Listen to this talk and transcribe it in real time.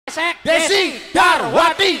Desi,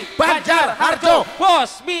 Darwati, Banjar, Harjo,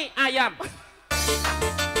 bos mie ayam.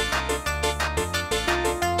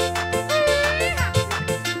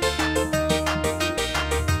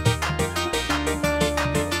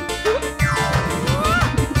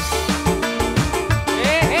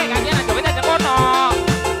 Kagian aja beda aja kono.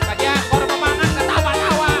 Kagian kono pemangan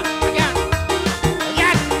ketawa-tawa. Kagian.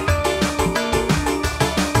 Kagian.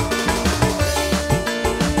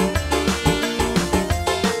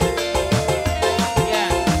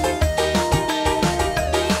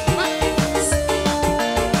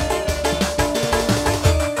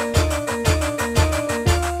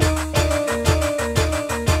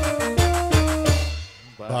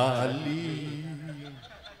 Bali.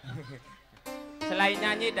 Selain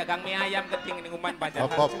nyanyi dagang mie ayam keting ini nguman Banjar.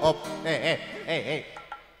 Op.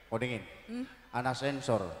 Kodingin. Anak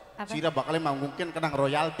sensor. Sira bakal mungkin kenang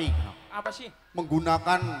royalti. Apa sih?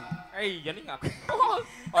 Menggunakan. Jadi nggak.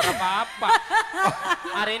 Orang apa-apa.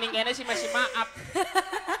 Hari ini kayaknya sih masih maaf.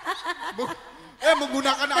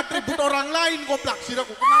 Menggunakan atribut orang lain goblak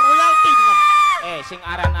siraku kena royalti. Sing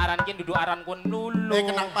aran-aran kin duduk aran kun dulu.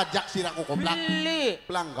 Kenang pajak siraku goblak. Beli.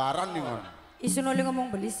 Pelanggaran nih kan. Isun oleh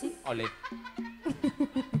ngomong beli sih. Oleh.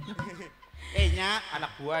 Nya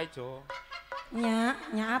anak buah itu. Nya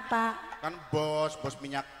apa? Kan bos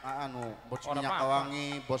minyak bos Orang minyak apa?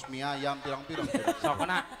 Kawangi, bos mie ayam pirang-pirang. So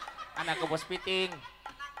kena anak ke bos piting.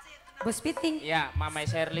 Bos piting. Ya, Mamai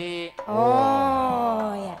Sherly.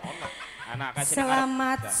 Oh ya. Anak kasih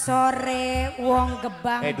Selamat sore Wong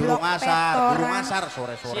Gebang durung Blok asar Petoran.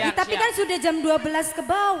 sore-sore. Siap. Tapi kan sudah jam 12 ke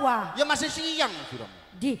bawah. Ya masih siang sudah.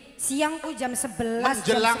 Di siangku jam 11.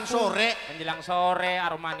 Menjelang jam 10. sore. menjelang sore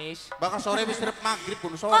arum manis. Bakal sore wis trip maghrib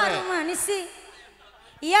pun Kok sore. manis sih?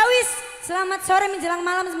 Iya wis, selamat sore menjelang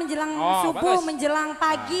malam, menjelang subuh, bagus. menjelang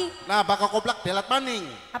pagi. Nah bakal koblak delat maning.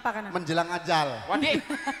 Apa kan? Menjelang ajal. Wadi.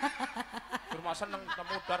 Rumah seneng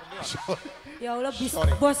temudar dia. Ya Allah,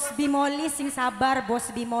 Sorry. bos Bimoli sing sabar,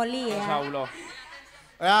 bos Bimoli ya. Insya Allah.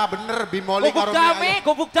 Ya bener Bimoli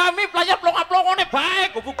Gubug Dami, pelajar pelongan-pelongannya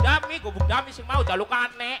baik. Gubug Dami sing mau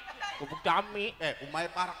jalukane. Gubug Dami. umay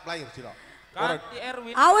parak player sih lo. Kan di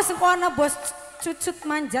Erwin. Awas kono bos cucut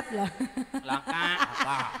manjat lah. Langka.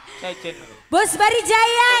 Saya jen. Bos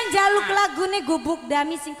Barijaya jaluk lagune Gubug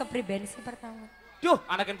Dami sing kepribadi pertama. Duh,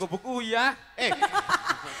 anakin gubuk uya.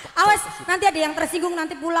 Awas, nanti ada yang tersinggung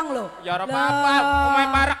nanti pulang loh. Ya ora apa-apa, umay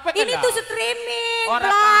parak pek. Ini tuh streaming, Ora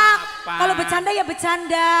Plak. apa-apa. Kalau bercanda ya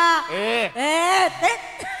bercanda.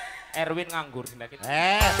 Erwin nganggur sendiri.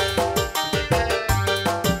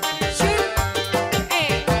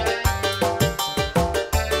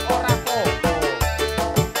 Ora kok.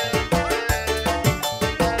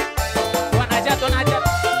 Tuan aja.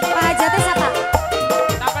 Pak Hajatnya siapa?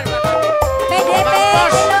 Siapa di belakang? PDP,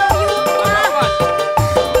 Bos. love you. Bapak bos.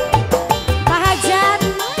 Pak Hajat,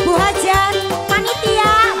 Bu Hajat,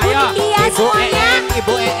 panitia, Ayo, panitia semuanya.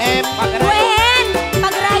 Ibu EM. Pak Bu Gerayu. En,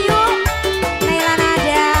 Pak Gerayu, Naela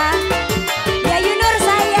Nada, ya Yunur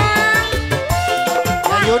sayang.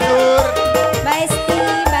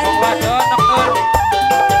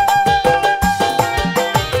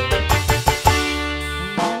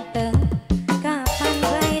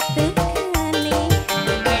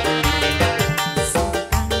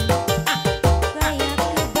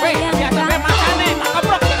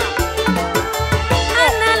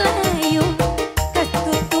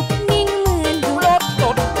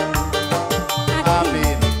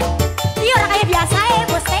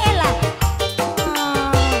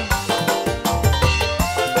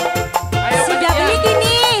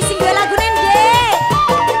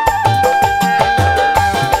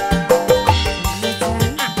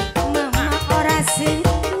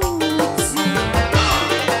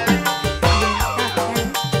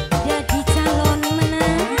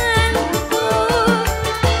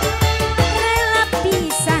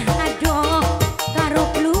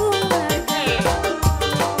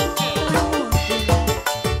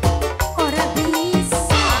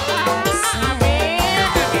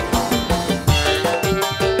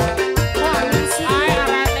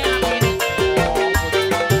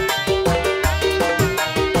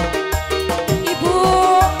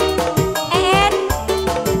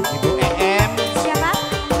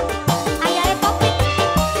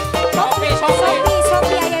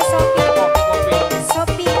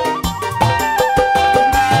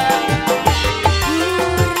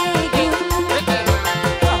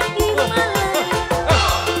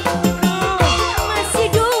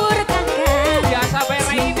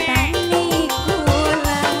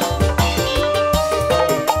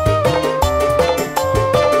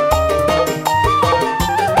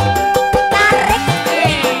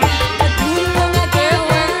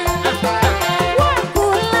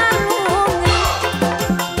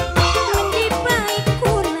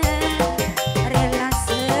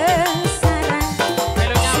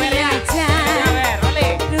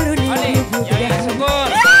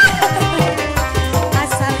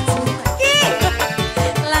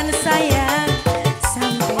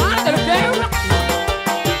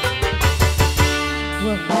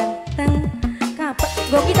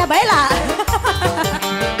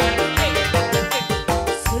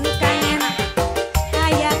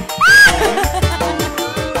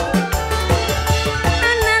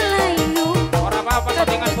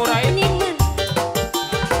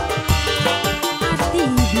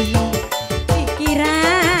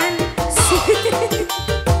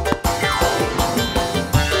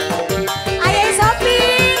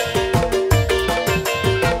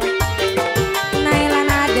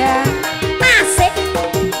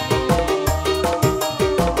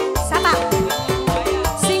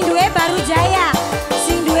 baru jaya.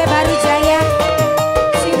 Sing duwe baru jaya.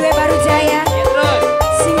 Sing duwe baru jaya. Ya, terus.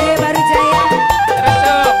 Sing duwe baru jaya.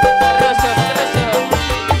 Terus.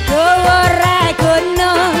 Gowo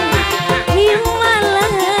ragono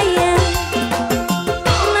Himalaya.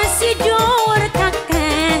 Masih dhuwur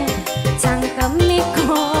kakang cangkeme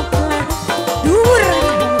kopla. Dhuwur.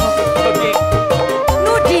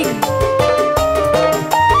 Nuding.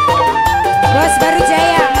 Bos baru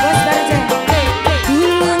jaya, bos baru jaya.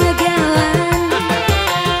 Dulu ngegawan,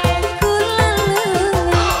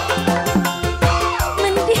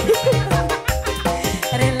 mending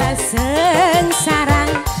rela sengsara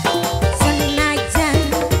senajan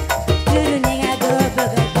durune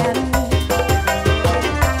ngagobog kami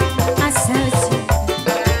asal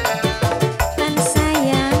cinta dan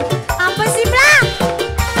sayang. Apa sih Blang?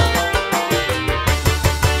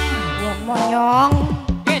 Wong moyong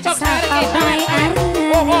sapa bae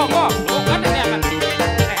arene.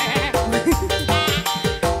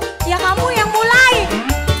 Ya kamu yang mulai.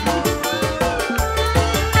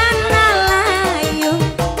 Analayu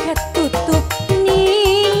ketutup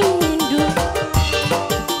nindu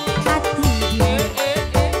hati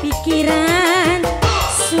pikiran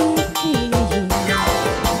sungkiyu.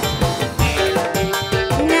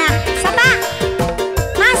 Nah, siapa?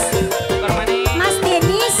 Mas, Mas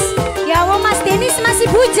Denis. Ya Allah, Mas Denis masih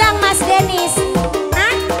bujang, Mas Denis.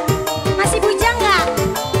 Hah? Masih bujang nggak?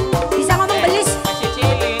 Bisa ngomong belis?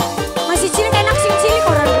 Masih cilik, enak sing cilik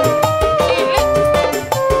orang.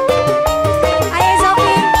 Ayo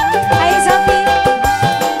Sofi, ayo Sofi.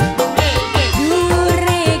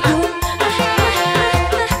 Duregu.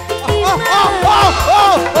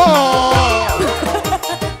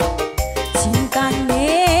 Cinta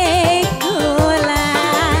negola.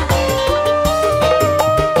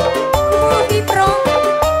 Movie Pro.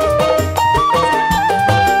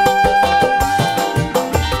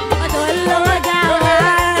 Odolo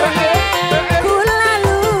gawan. Kula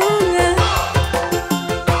lunga.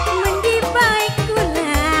 Mendi baik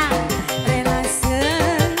kula. Rela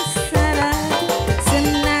sengsara.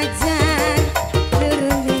 Senajan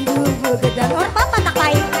durung minggu begedan. Orang papa tak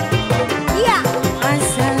baik. Iya.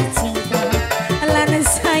 Asal cinta lan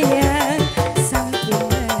sayang sampai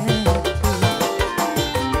mati.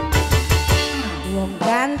 Wong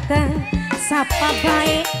ganteng sapa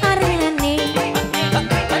bae arene.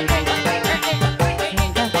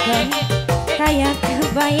 Kayak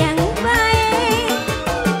kebayang